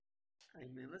Hey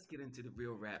man, let's get into the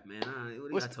real rap, man. What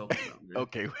are What's y'all talking about, man?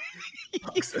 okay?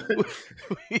 Fuck, son.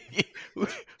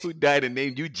 Who died and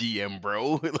named you GM,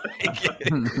 bro? Like, I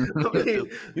mean,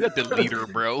 you're not the leader,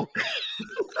 bro.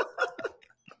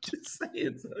 just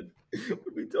saying, son. What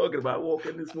are we talking about? I woke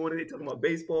in this morning, they talking about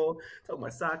baseball, talking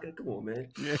about soccer. Come on, man.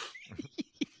 Yeah.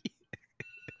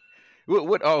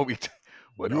 What are we?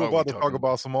 What You were are we about to talk talking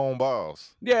about Simone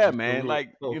Biles. Yeah, man.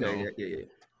 Like Okay, yeah.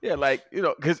 yeah, like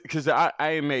because I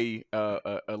am a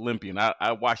Olympian.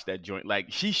 I watched that joint. Like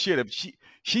she should have You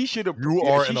yeah,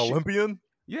 are she an should, Olympian?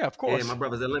 yeah, of Yeah, course. my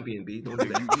brother's Olympian, B. Don't do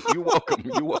that. You're welcome.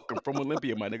 You're welcome from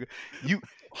Olympia, my nigga.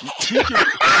 She should.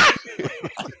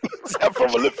 I'm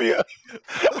from Olympia.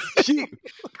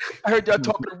 I heard y'all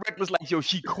talking reckless like, yo,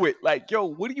 she quit. Like, yo,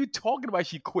 what are you talking about?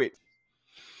 She quit.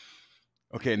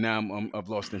 Okay, now I've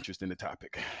lost interest in the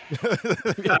topic.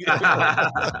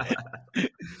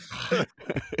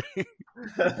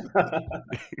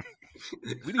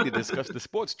 We need to discuss the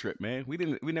sports trip, man. We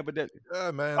never did.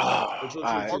 Yeah, man. All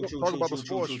right. Talk about the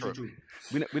sports trip.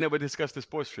 We never discussed the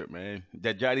sports trip, man.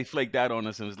 That Johnny flaked out on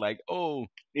us and was like, oh,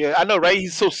 Yeah, I know, right?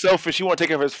 He's so selfish. He want to take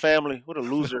care of his family. What a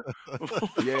loser.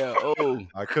 yeah, oh,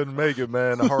 I couldn't make it,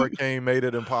 man. The hurricane made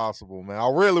it impossible, man. I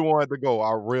really wanted to go.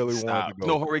 I really wanted stop. to go.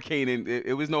 No hurricane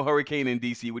it was no hurricane in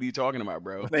DC. What are you talking about,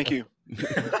 bro? Thank you.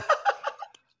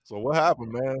 So what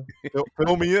happened, man?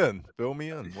 Fill me in. Fill me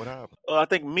in. What happened? I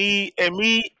think me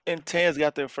and Tans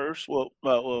got there first. Well,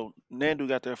 Nandu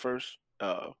got there first,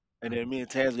 and then me and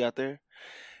Tans got there,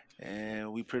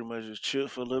 and we pretty much just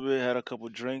chilled for a little bit, had a couple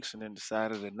drinks, and then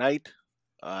decided at night.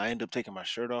 I ended up taking my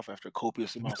shirt off after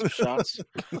copious amounts of shots.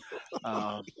 You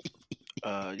know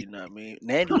what I mean?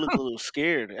 Nandu looked a little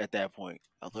scared at that point.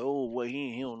 I was like, "Oh, what?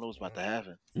 He don't know what's about to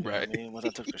happen." You know what I mean? Once I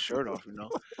took the shirt off, and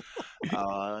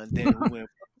then we went.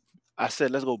 I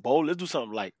said, "Let's go bowl. Let's do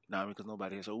something light." Because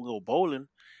nobody here. So we go bowling.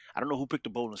 I don't know who picked the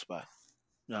bowling spot.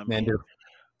 You know what I mean? Nandu.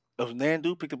 It was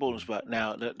Nandu picked the bowling spot.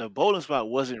 Now the bowling spot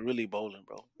wasn't really bowling,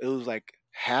 bro. It was like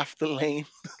half the lane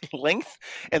length,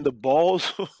 and the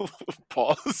balls, the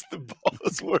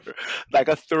balls were like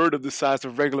a third of the size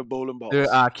of regular bowling balls.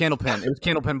 Candlepin. It was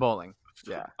candlepin bowling.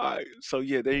 Yeah. All right, so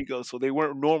yeah, there you go. So they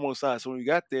weren't normal size. So when we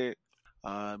got there,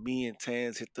 me and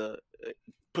Tans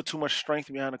put too much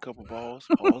strength behind a couple balls.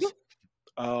 Pause.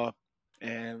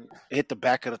 And hit the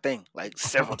back of the thing like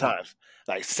several times.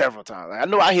 Like I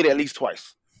know I hit it at least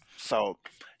twice. So,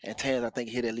 and Tans I think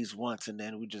hit it at least once, and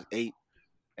then we just ate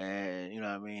and you know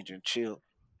what I mean, just chilled.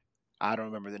 I don't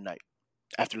remember the night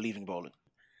after leaving bowling.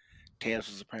 Tans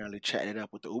was apparently chatting it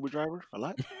up with the Uber driver a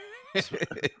lot.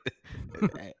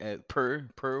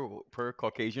 per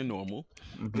Caucasian normal.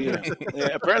 Yeah.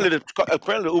 Apparently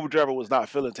the Uber driver was not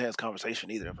feeling Tan's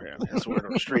conversation either. Apparently, that's word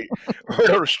on the street. Word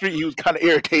on the street, he was kind of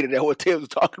irritated at what Tan was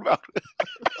talking about.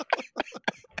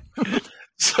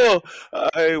 So,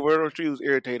 word on the street, he was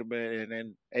irritated, man. And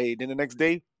then, then the next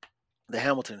day, the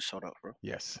Hamiltons showed up, bro.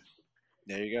 Yes.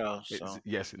 There you go. So.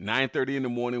 Yes, 9:30 in the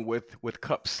morning with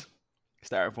cups.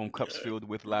 Styrofoam cups filled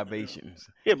with libations.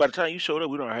 Yeah, by the time you showed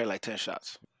up, we already had like 10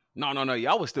 shots. No.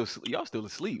 Y'all still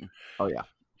asleep. Oh yeah.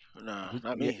 No,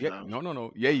 not me. Yeah,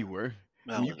 no. Yeah, you were.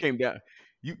 No. You came down.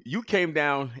 You came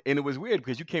down, and it was weird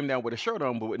because you came down with a shirt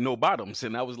on but with no bottoms,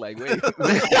 and I was like, wait. Is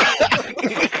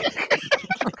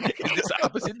this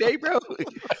opposite day, bro?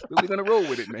 We're gonna roll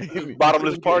with it, man.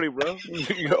 Bottomless party, bro.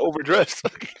 You're overdressed.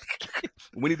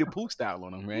 Winnie the Pooh style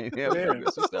on them, man. Yeah, Yeah.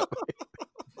 some stuff.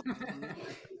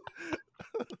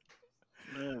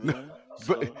 Man.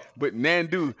 But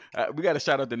Nandu, we got to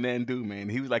shout out to Nandu, man.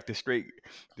 He was like the straight,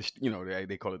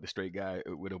 they call it the straight guy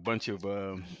with a bunch of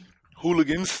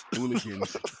hooligans.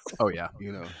 Oh yeah.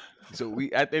 So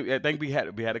I think we had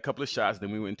a couple of shots.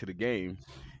 Then we went into the game,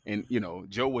 and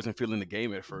Joe wasn't feeling the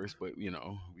game at first, but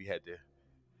we had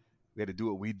to do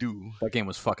what we do. That game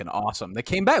was fucking awesome. They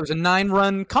came back. It was a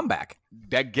 9-run comeback.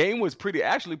 That game was pretty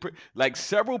like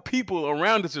several people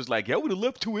around us was like, yeah, I would have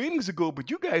left 2 innings ago, but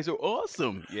you guys are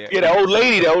awesome. Yeah, the old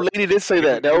lady did say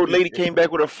that. The old lady came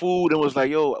back with her food and was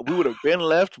like, yo, we would have been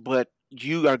left, but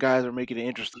you guys are making it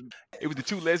interesting. It was the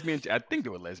 2 lesbians. I think they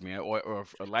were lesbian or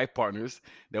life partners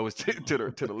that was to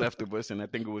the left of us, and I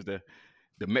think it was the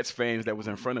Mets fans that was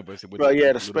in front of us.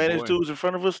 The Spanish dudes in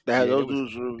front of us. Those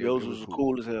dudes was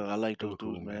cool as hell. I like those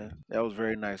dudes, cool, man. That was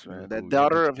very nice, man. That cool,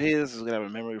 daughter of his is gonna have a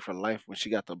memory for life when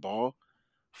she got the ball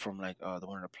from one of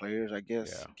the players, I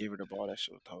guess. Yeah. Gave her the ball. That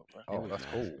shit was dope, bro. Oh, that's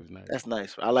cool. It was nice. That's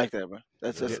nice. I like that, bro.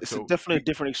 It's definitely a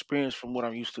different experience from what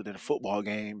I'm used to than football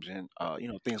games and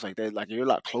things like that. Like you're a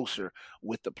lot closer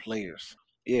with the players.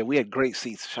 Yeah, we had great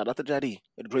seats. Shout out to Jadi. We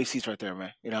had great seats right there,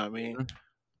 man. You know what I mean? Mm-hmm.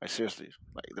 Like seriously,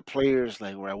 like the players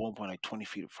were at one point like 20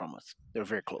 feet from us. They were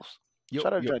very close.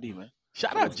 Shout out to Jadi, man.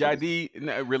 Shout So out it's good.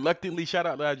 Jadi. Reluctantly, shout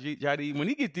out Jadi. When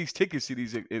he gets these tickets to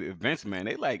these events, man,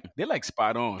 they're like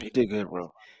spot on. He did good,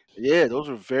 bro. Yeah, those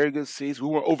were very good seats. We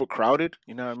weren't overcrowded.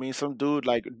 You know what I mean? Some dude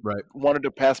like Right. wanted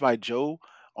to pass by Joe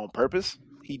on purpose.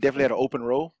 He definitely had an open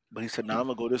row, but he said, "Nah, I'm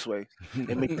gonna go this way."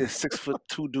 They make this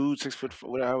 6'2" dude, 6'4",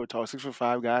 whatever I would talk,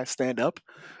 6'5" guy stand up,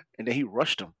 and then he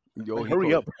rushed him. Yo, Like, he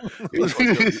hurry called- up!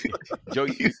 Joe,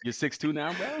 you're 6'2"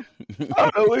 now, bro. I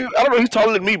don't know. He's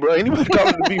taller than me, bro. Anybody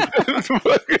taller than me?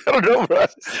 I don't know, bro.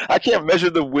 I can't measure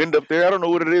the wind up there. I don't know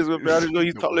what it is, but I just know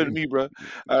he's The taller than wind. me, bro.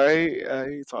 All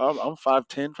right. So I'm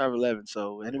 5'10", 5'11".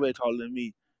 So anybody taller than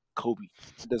me, Kobe.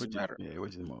 It doesn't Which is, matter. yeah,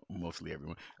 which is mostly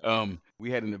everyone.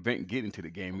 We had an event getting to the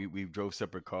game. We drove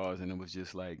separate cars, and it was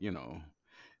just like,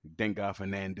 thank God for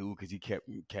Nandu because he kept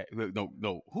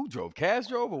no. Who drove? Kaz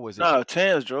drove, or was it? No,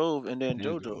 Tans drove and then Tans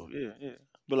Joe drove. drove. Yeah.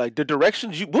 But like the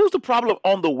directions, what was the problem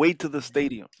on the way to the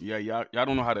stadium? Yeah, y'all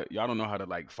don't know how to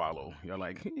like follow. Y'all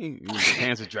like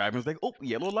hands are driving. It's like, oh,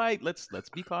 yellow light. Let's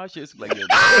be cautious. Like, yo,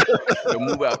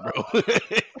 move out, bro.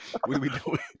 What are we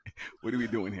doing? What are we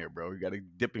doing here, bro? We got to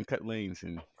dip and cut lanes,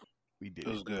 and we did.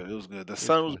 It was good. It was good. The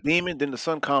sun was beaming. Then the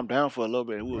sun calmed down for a little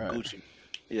bit. And we were Right. Gucci.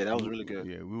 Yeah, that was really good.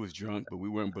 Yeah, we was drunk, but we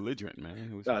weren't belligerent, man.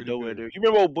 It was Nah, pretty nowhere good. there. You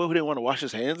remember old boy who didn't want to wash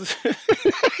his hands?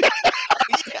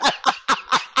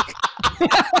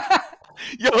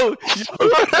 Yo,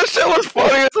 That shit was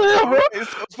funny as hell, bro.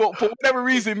 for whatever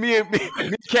reason, me and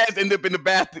Kaz end up in the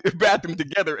bathroom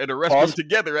together at a restroom Pause.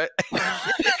 together, right?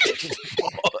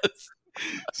 Pause.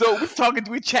 So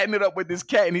we chatting it up with this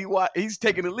cat, and he's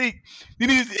taking a leak. Then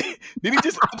he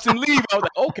just ups and leave. I was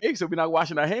like, okay, so we're not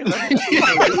washing our hands.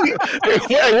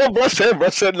 Yeah, what bro said? Bro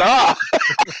said, nah.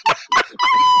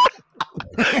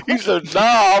 He said,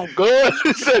 nah, I'm good.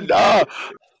 He said, nah.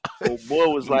 Oh boy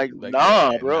was like, Like,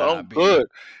 nah, yeah, bro, nah, I'm baby. good.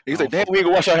 He's I like, don't damn, we ain't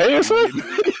gonna wash our hands, son? He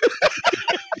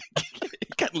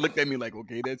kind of looked at me like,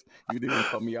 okay, you didn't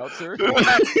call me out, sir.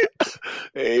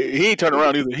 Hey, he ain't turned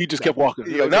around either. He just kept walking.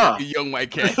 He's Yo, like, nah. you young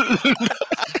white cat. Tell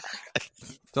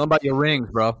them about your rings,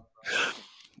 bro.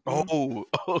 Oh,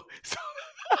 so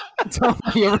Tell them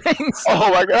about your rings.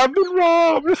 Oh my God, I've been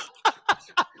robbed.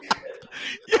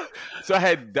 So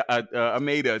I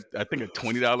made I think a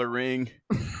 $20 ring,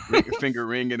 finger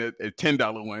ring, and a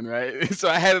 $10 one, right? So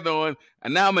I had it on,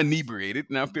 and now I'm inebriated,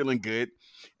 and I'm feeling good.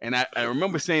 And I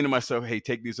remember saying to myself, "Hey,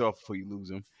 take these off before you lose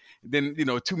them." Then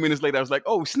 2 minutes later, I was like,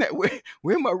 "Oh snap! Where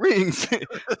are my rings?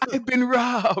 I've been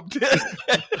robbed."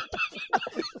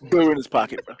 They were in his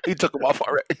pocket, bro. He took them off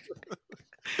already.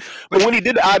 But when he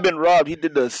did the I've been robbed, he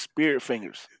did the spirit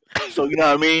fingers. So you know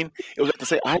what I mean? It was like to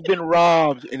say, I've been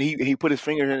robbed, and he put his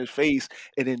finger in his face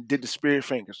and then did the spirit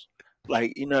fingers.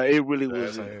 Like, it really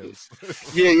was. Yeah,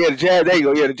 the jazz. There you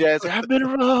go. Yeah, the jazz. I've been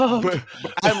robbed. but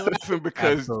I'm laughing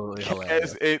because Absolutely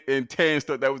hilarious. Kaz and Tans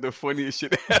thought that was the funniest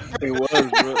shit ever. It was,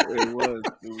 bro. It was.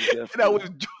 And I was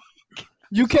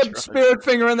You kept spirit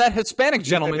fingering that Hispanic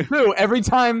gentleman too. Every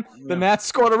time the Yeah. Nats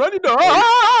scored a run,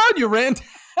 you ran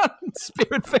down and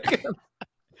spirit fingered him.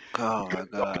 Oh my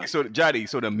God. okay. So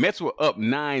the Mets were up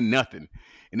 9-0,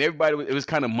 and everybody it was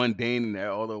kind of mundane, and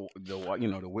all the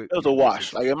It was a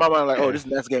wash. Like in my mind, like, oh, this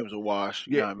next game was a wash.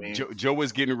 You know what I mean? Joe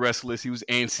was getting restless. He was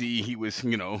antsy. He was,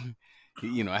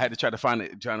 I had to try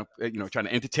to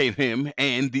entertain him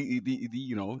and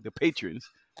the patrons.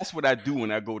 That's what I do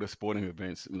when I go to sporting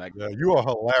events. Like, Yeah, you are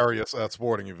hilarious at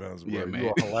sporting events, bro. Yeah, man. You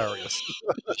are hilarious.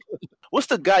 What's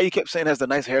the guy you kept saying has the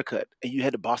nice haircut and you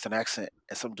had the Boston accent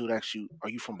and some dude asked you, are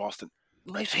you from Boston?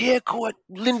 Nice haircut,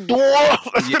 Lindor.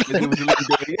 yeah, it was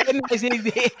Lindor. You got a nice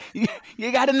hair.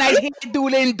 You got a nice hairdo,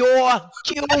 Lindor.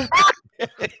 Cute.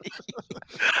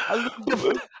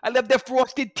 I love the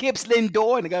frosted tips,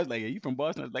 Lindor. And the guy was like, "Are you from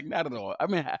Boston?" I was like, "Not at all." I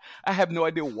mean, I have no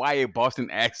idea why a Boston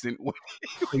accent.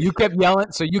 So you kept yelling,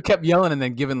 and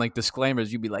then giving like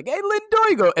disclaimers. You'd be like, "Hey, Lindor,"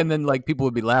 you go, and then like people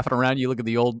would be laughing around you. Look at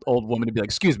the old woman and be like,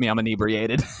 "Excuse me, I'm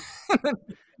inebriated."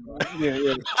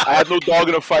 Yeah. I had no dog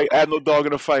in a fight. I have no dog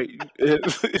in a fight. I'm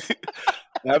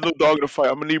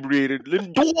inebriated.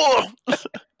 Lindor.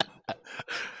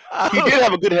 He did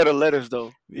have a good head of letters,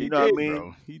 though. You know what I mean?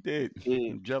 Bro. He did.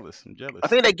 Yeah. I'm jealous. I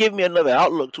think that gave me another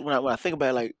outlook too. When I think about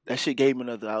it, like that shit gave me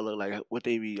another outlook, like what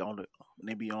they be on when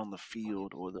they be on the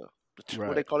field or the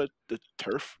what they call it, the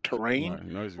terrain.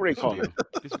 No, What do they call it?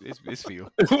 It's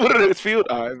field. What is it? Field.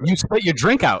 You spit your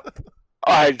drink out.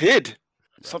 I did.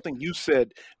 Something you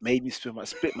said made me spit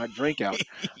my drink out,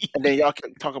 and then y'all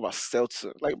kept talking about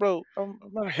seltzer. Like, bro, I'm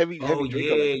not a heavy Oh drinker.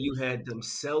 yeah, you had them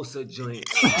salsa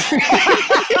joints.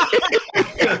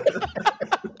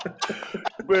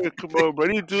 bro, come on, bro.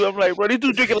 These dudes, I'm like, bro, these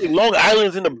dudes drinking like Long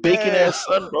Island's in the bacon ass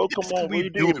sun, bro. Come on, bro. We You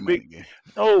do drinking it, big? man.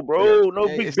 No, bro, no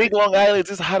Yeah, big Long Island's.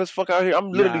 It's hot as fuck out here.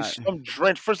 I'm literally, Nah. I'm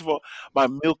drenched. First of all, my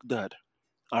milk dud,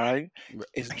 all right,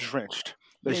 is drenched.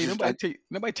 Yeah, That's just,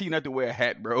 nobody tell you not to wear a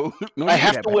hat, bro. No, I you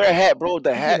have should to wear a hat, bro. The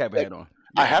You should hat, have a like, hat on.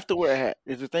 I have to wear a hat.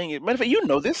 Is the thing. Matter of fact, you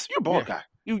know this. You're a bald guy.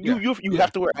 You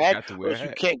have to wear a You hat. have to Or wear a else you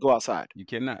hat. can't go outside. You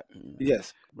cannot.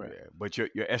 Yes. Yeah, but your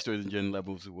estrogen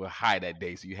levels were high that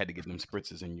day, so you had to get them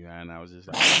spritzers in you, and I was just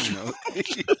like,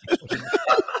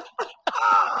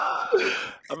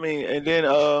 I mean, and then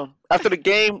after the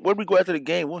game, where did we go after the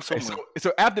game? What's somewhere?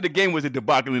 So after the game was a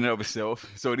debacle in and of itself.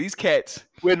 So these cats,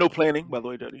 We had no planning, by the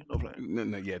way, Daddy. No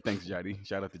planning. no, yeah, thanks, Jody.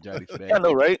 Shout out to Jody for I that.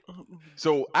 know, right?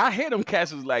 So I heard them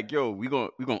cats was like, yo, we gonna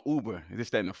Uber this,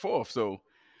 that, and the fourth. So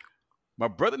my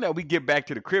brother now we get back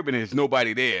to the crib and there's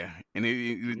nobody there, and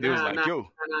they was like, yo,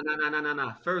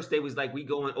 Nah. First, they was like, we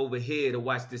going over here to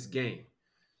watch this game.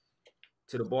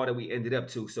 To the bar that we ended up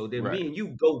to. So then Right. me and you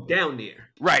go down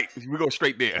there. right, we go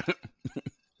straight there.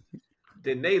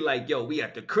 Then they like, yo, we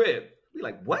at the crib. We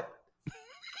like, what?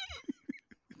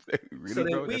 Really, So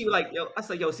then bro? we like, yo, I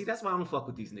said, yo, see, that's why I don't fuck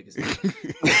with these niggas.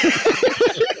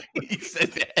 He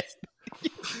said that.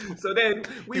 So then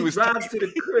we He was drives to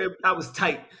the crib. I was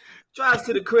tight. Drives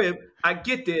to the crib. I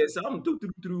get there. So I'm do.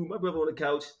 My brother on the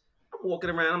couch. I'm walking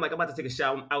around. I'm like, I'm about to take a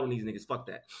shower. I'm out on these niggas. Fuck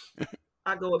that.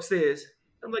 I go upstairs.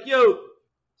 I'm like, yo,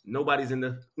 nobody's in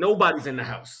the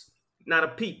house. Not a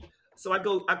peep. So I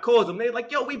call them. They're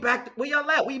like, yo, we back. Where y'all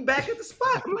at? We back at the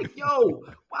spot. I'm like, yo,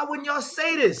 why wouldn't y'all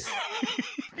say this?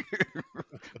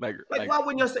 like Why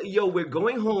wouldn't y'all say, yo, we're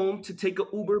going home to take an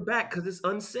Uber back because it's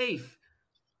unsafe?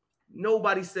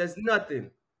 Nobody says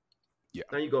nothing. Yeah.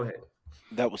 Now you go ahead.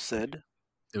 That was said.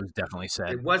 It was definitely said.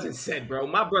 It wasn't said, bro.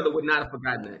 My brother would not have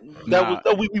forgotten that.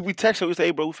 That was we texted. We said,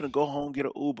 hey, bro, we finna go home, get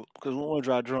an Uber because we don't want to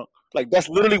drive drunk. Like that's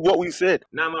literally what we said.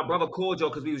 Now my brother called y'all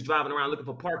because we was driving around looking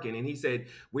for parking, and he said,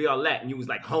 "We all at," and you was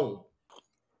like, "Home."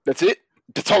 That's it.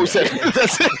 That's all we said.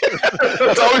 That's it.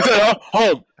 That's all we said. Huh?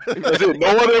 Home. That's it. No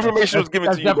other information was given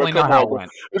That's to you. Bro. definitely not how it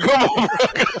went. Come on,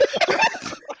 bro.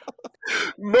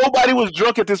 Nobody was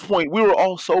drunk at this point. We were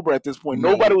all sober at this point.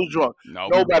 No. Nobody was drunk.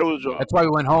 Nobody was drunk. That's why we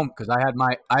went home because I had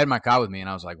my car with me and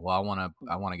I was like, well, I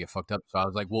want to get fucked up. So I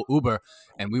was like, we'll Uber,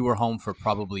 and we were home for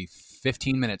probably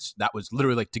 15 minutes. That was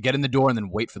literally like to get in the door and then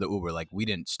wait for the Uber. Like we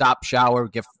didn't stop, shower,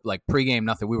 get like pregame,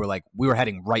 nothing. We were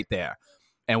heading right there,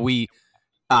 and we.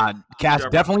 Cass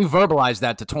definitely verbalized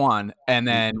that to Twan, and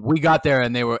then we got there,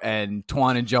 and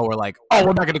Twan and Joe were like, "Oh,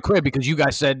 we're back at the crib because you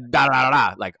guys said da da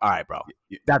da da." Like, all right, bro,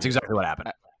 that's exactly what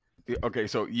happened. Okay,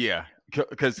 so yeah,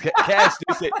 because Cass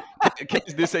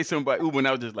did say something about Uber, and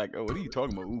I was just like, "Oh, what are you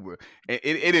talking about Uber?" And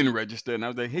it didn't register, and I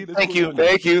was like, "Hey, Thank you.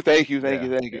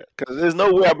 Because there's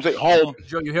no way I'm saying home.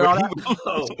 Joe, you hear all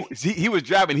that? He was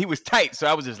driving, he was tight, so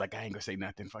I was just like, I ain't gonna say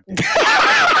nothing. Fuck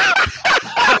that.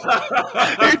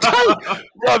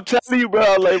 Bro, I'm telling you,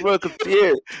 bro. Like, bro,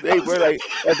 hey, bro, like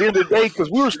at the end of the day, because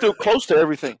we were still close to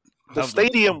everything. The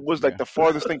stadium was like the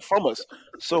farthest thing from us.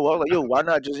 So I was like, yo, why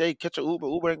not just catch an Uber?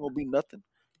 Uber ain't gonna be nothing.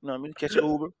 You know what I mean? Catch an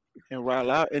Uber and ride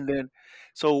out. And then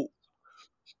so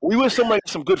we went somewhere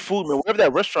some good food, man. Wherever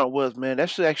that restaurant was, man,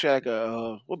 that's actually like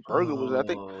a what burger was it? I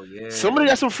think somebody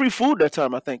got some free food that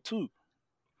time, I think, too.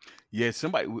 Yeah,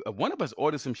 one of us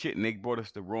ordered some shit and they brought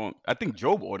us the wrong. I think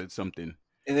Job ordered something.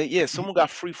 And then someone got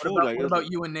free food. What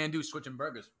about you and Nandu switching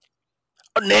burgers?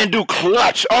 Nandu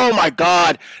clutch. Oh my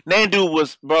God. Nandu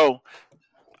was, bro.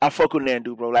 I fuck with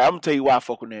Nandu, bro. Like I'm gonna tell you why I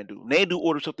fuck with Nandu. Nandu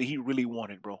ordered something he really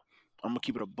wanted, bro. I'm gonna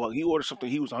keep it a bug. He ordered something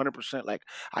he was 100% like,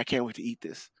 I can't wait to eat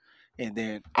this. And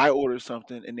then I ordered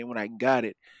something, and then when I got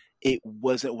it, it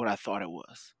wasn't what I thought it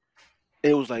was.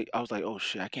 It was like I was like, oh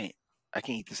shit, I can't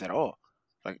eat this at all.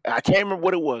 Like I can't remember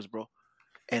what it was, bro.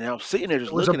 And I was sitting there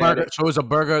just looking at it. So it was a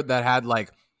burger that had like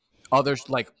others,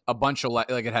 like a bunch of like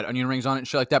it had onion rings on it and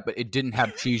shit like that, but it didn't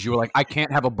have cheese. You were like, I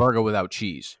can't have a burger without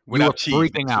cheese. Without cheese,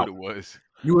 freaking out. It was.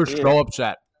 You were so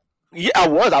upset. Yeah, I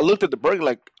was. I looked at the burger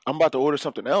like I'm about to order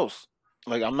something else.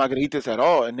 Like I'm not gonna eat this at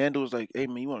all. And Nando was like, "Hey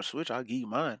man, you want to switch? I'll give you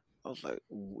mine." I was like,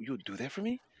 "You would do that for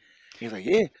me?" He's like,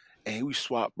 "Yeah." And we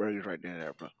swapped burgers right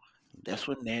there, bro. That's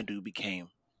when Nandu became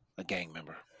a gang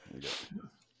member.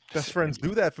 Best friends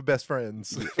do that for best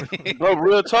friends. Bro,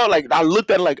 real talk. Like I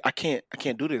looked at it like I can't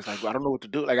do this. Like I don't know what to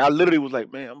do. Like I literally was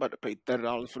like, man, I'm about to pay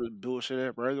 $30 for this bullshit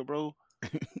ass burger, bro.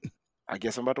 I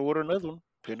guess I'm about to order another one.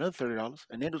 Pay another $30.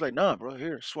 And Nandu's like, nah, bro,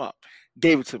 here, swap.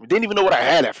 Gave it to me. Didn't even know what I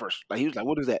had at first. Like he was like,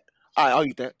 what is that? All right, I'll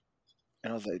eat that.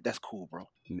 And I was like, that's cool, bro.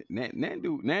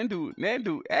 Nandu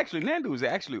is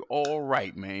actually all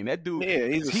right, man. That dude, Yeah,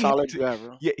 he's a 'cause solid guy,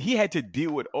 bro. yeah, he had to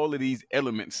deal with all of these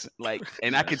elements, like,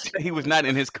 and I could tell he was not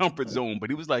in his comfort zone, but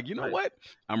he was like, you know Right. what,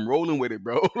 I'm rolling with it,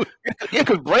 bro. Yeah,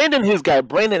 because Brandon, his guy,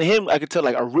 Brandon and him, I could tell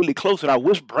like are really close, and I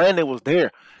wish Brandon was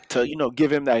there to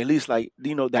give him that at least like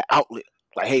that outlet.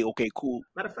 Like, hey, okay, cool.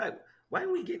 Matter of fact, why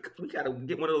don't we gotta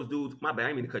get one of those dudes? My bad, I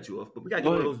didn't mean to cut you off, but we gotta get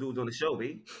Go one of ahead. those dudes on the show,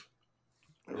 B.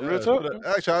 Real Yeah, talk.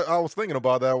 actually, I was thinking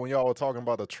about that when y'all were talking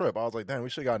about the trip. I was like, damn, we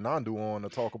should got Nandu on to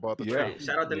talk about the Yeah. trip. Right.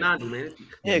 Shout out to Yeah. Nandu, man.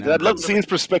 Yeah, because I'd love to see his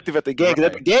perspective at the game. 'Cause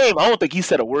at the Right. game, I don't think he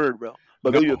said a word, bro.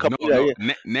 But maybe a couple.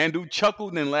 Yeah. Nandu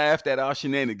chuckled and laughed at our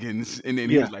shenanigans, and then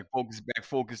he Yeah. was like,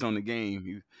 focus on the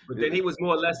game. But then he was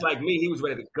more or less like me. He was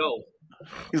ready to go.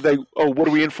 He's like, oh, what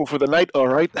are we in for the night? All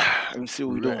right, let me see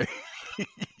what we're doing. Right.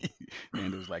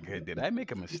 Nandu was like, hey, did I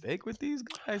make a mistake with these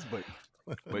guys? But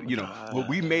when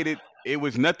we made it, it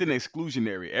was nothing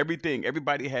exclusionary.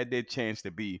 Everybody had their chance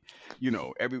to be,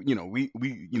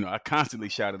 I constantly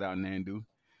shouted out Nandu.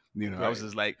 I was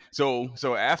just like, so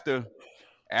after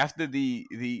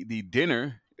the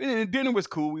dinner. And dinner was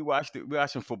cool. We watched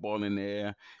some football in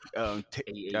there.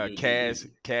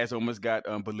 Kaz almost got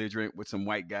belligerent with some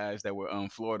white guys that were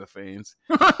Florida fans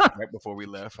right before we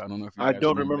left. I don't know if you I guys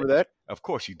don't remember that. Of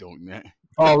course you don't, man.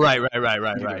 Oh, right.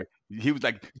 He was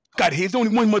like, God, here's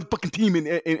only one motherfucking team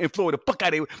in Florida. Fuck out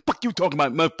of here. Fuck you talking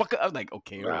about, motherfucker. I was like,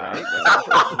 okay, all right.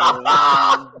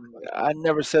 I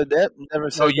never said that. Never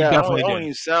said you that. definitely I don't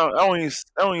did.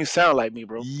 even sound like me,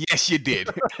 bro. Yes, you did.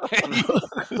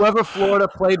 Whoever Florida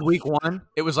played week 1,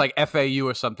 it was like FAU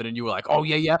or something, and you were like, "Oh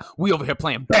yeah, we over here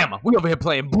playing Bama, we over here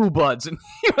playing Blue Bloods," and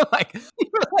you were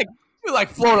like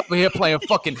Florida over here playing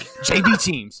fucking JV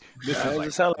teams. That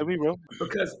doesn't sound like me, bro.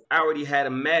 Because I already had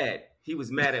him mad. He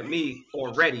was mad at me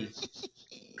already.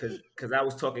 Because I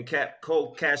was talking cash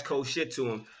cold shit to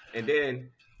him. And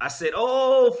then I said,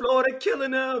 oh, Florida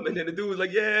killing them. And then the dude was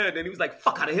like, yeah. And then he was like,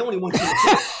 fuck out of here. Only one team.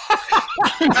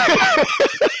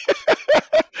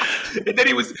 And then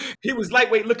he was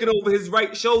lightweight looking over his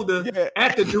right shoulder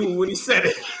at the dude when he said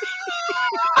it.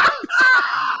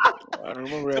 I don't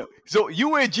remember that. So you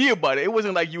were a G about it. It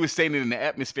wasn't like you were saying it in the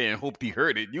atmosphere and hoped he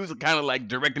heard it. You was kind of like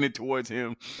directing it towards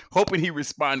him, hoping he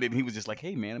responded. He was just like,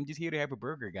 hey, man, I'm just here to have a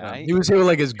burger, guy. He was here with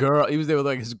like his girl. He was there with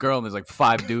like his girl, and there's like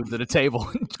 5 dudes at a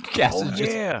table.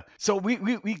 Yeah. So we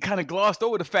kind of glossed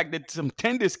over the fact that some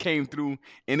tenders came through,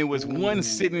 and it was one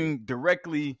sitting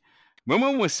directly.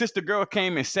 Remember when Sister Girl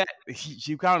came and sat?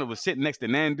 She kind of was sitting next to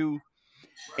Nandu,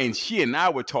 and she and I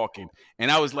were talking.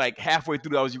 And I was like halfway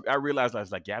through, I realized I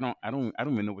was like, yeah, I don't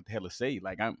even know what the hell to say.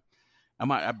 Like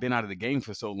I've been out of the game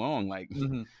for so long, like.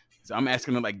 Mm-hmm. So I'm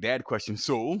asking her like dad questions.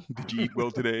 So, did you eat well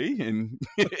today? And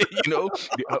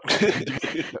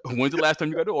when's the last time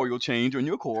you got an oil change on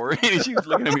your car? And she was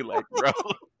looking at me like,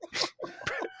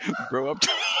 bro,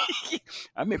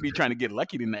 I may be trying to get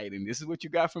lucky tonight, and this is what you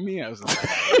got for me. I was like,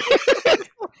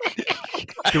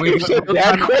 Can we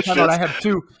Dad questions.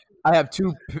 I have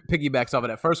two piggybacks off of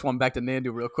that. First one, back to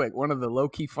Nandu real quick. One of the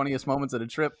low-key funniest moments of the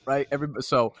trip, right?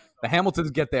 So the Hamiltons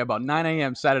get there about 9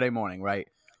 a.m. Saturday morning, right?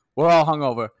 We're all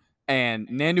hungover, and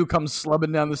Nandu comes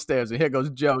slubbing down the stairs, and here goes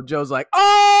Joe. Joe's like,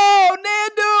 oh,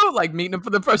 Nandu! Like, meeting him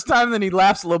for the first time, and then he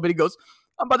laughs a little bit. He goes,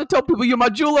 I'm about to tell people you're my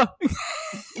jeweler.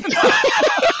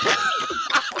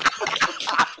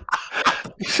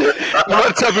 I'm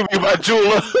not talking about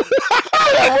jeweler.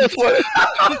 That was funny.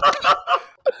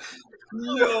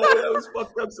 Yo, that was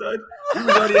fucked up, son. He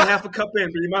was already a half a cup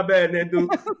in, but my bad, Nandu.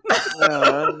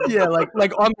 Yeah, like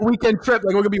on the weekend trip,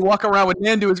 like we're gonna be walking around with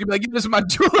Nandu. It's gonna be like, this is my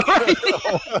jeweler.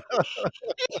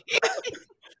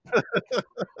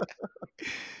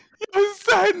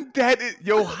 son, how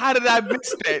did I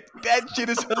miss that? That shit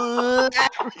is hilarious.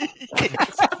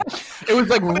 It was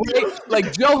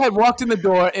like Joe had walked in the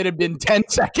door. It had been 10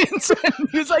 seconds, and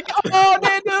he was like, "Oh,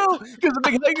 Nandu!" Because the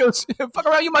big thing goes, "Fuck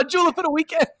around, you my jeweler for the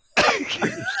weekend."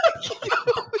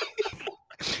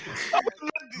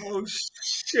 Oh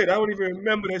shit! I don't even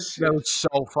remember that shit. That was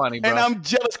so funny, bro. And I'm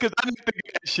jealous because I didn't think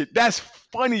of that shit. That's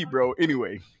funny, bro.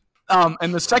 Anyway,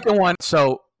 And the second one,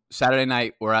 so Saturday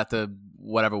night, we're at the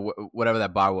whatever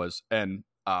that bar was, and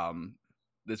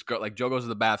this girl, like Joe goes to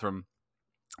the bathroom.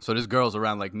 So this girl's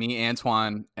around, like me,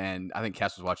 Antoine, and I think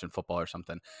Cass was watching football or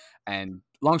something. And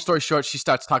long story short, she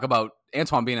starts talking about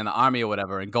Antoine being in the army or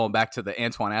whatever, and going back to the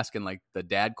Antoine asking like the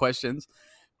dad questions.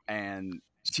 And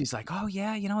she's like, "Oh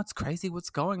yeah, it's crazy what's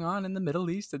going on in the Middle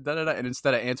East." And, and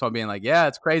instead of Antoine being like, "Yeah,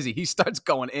 it's crazy," he starts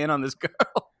going in on this girl.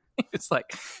 He was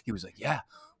like, "Yeah,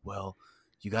 well,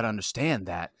 you got to understand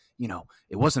that,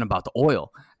 it wasn't about the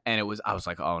oil." And I was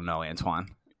like, "Oh no, Antoine."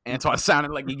 Antoine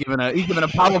sounded like he giving a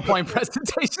PowerPoint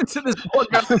presentation to this poor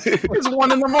guy. It's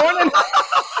 1 a.m.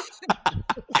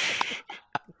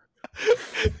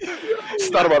 It's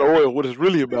not about oil. What it's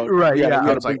really about, Right, We yeah,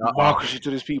 gotta I was bring like, democracy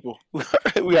to these people. we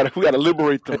gotta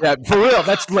liberate them. Yeah, for real.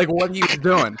 That's like what he was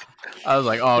doing. I was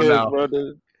like, oh Yeah, no.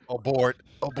 brother. Abort.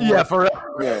 Yeah, for real.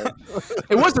 Yeah.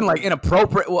 It wasn't like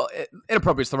inappropriate. Well,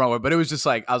 inappropriate is the wrong word, but it was just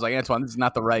like I was like, Antoine, this is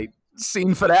not the right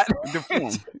scene for that. The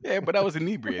form. Yeah, but I was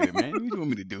inebriated, man. What do you want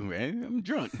me to do, man? I'm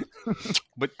drunk.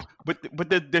 But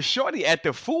the shorty at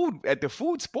the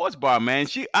food sports bar, man.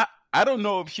 I don't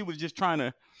know if she was just trying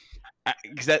to,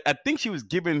 because I think she was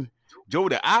giving Joe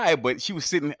the eye, but she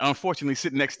was unfortunately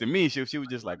sitting next to me. She was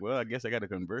just like, well, I guess I got to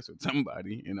converse with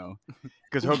somebody,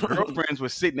 because her girlfriends were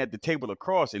sitting at the table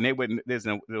across, and there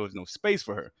was no space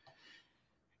for her,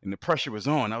 and the pressure was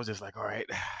on. I was just like, all right,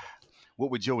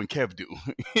 what would Joe and Kev do,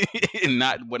 and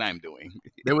not what I'm doing.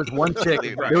 There was one chick.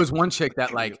 There was one chick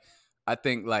that I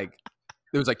think there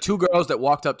was 2 girls that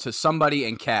walked up to somebody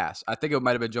and Cass. I think it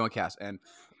might have been Joe and Cass, and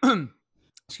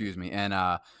excuse me,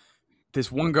 and this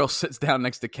one girl sits down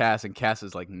next to Cass, and Cass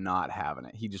is not having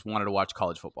it. He just wanted to watch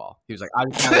college football. He was like, I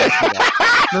just want to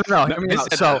watch football. No. I mean,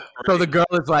 so the girl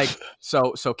is like,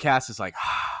 so Cass is like,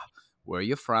 where are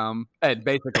you from? And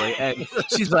basically, and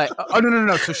she's like, oh,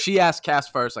 no. So she asked Cass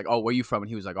first, like, oh, where are you from? And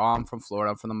he was like, oh, I'm from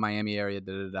Florida. I'm from the Miami area,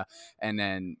 da-da-da. And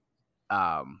then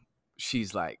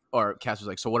she's like, or Cass was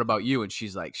like, so what about you? And she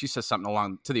says something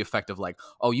along to the effect of like,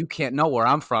 oh, you can't know where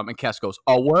I'm from. And Cass goes,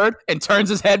 a word, and turns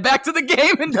his head back to the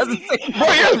game and doesn't say, bro,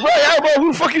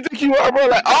 who the fuck you think you are, bro?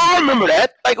 Like, oh, I remember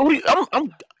that. Like,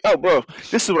 oh, bro,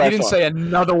 this is what I thought. He didn't say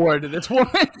another word to this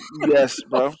woman. Yes,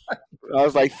 bro. I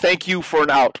was like, thank you for an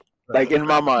out. Like, in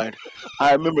my mind,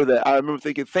 I remember that. I remember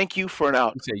thinking, thank you for an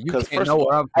out. You can't know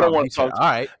where I'm from. I don't want to talk. All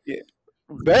right. Yeah.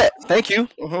 Bet. Thank you.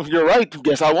 You're right.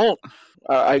 Guess I won't.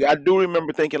 I do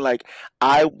remember thinking, like,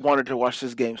 I wanted to watch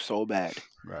this game so bad.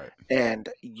 Right. And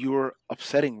you're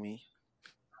upsetting me.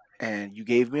 And you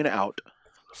gave me an out.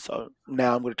 So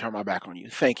now I'm going to turn my back on you.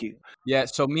 Thank you. Yeah,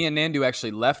 so me and Nandu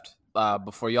actually left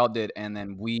before y'all did, and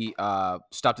then we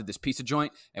stopped at this pizza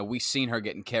joint, and we seen her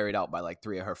getting carried out by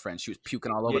 3 of her friends. She was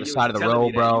puking all over the side of the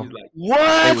road, bro.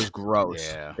 What? It was gross.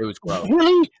 Yeah. It was gross.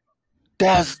 Really?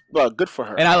 That's good for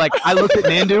her. And I looked at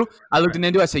Nandu.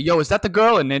 I said, yo, is that the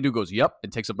girl? And Nandu goes, yep,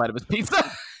 and takes a bite of his pizza.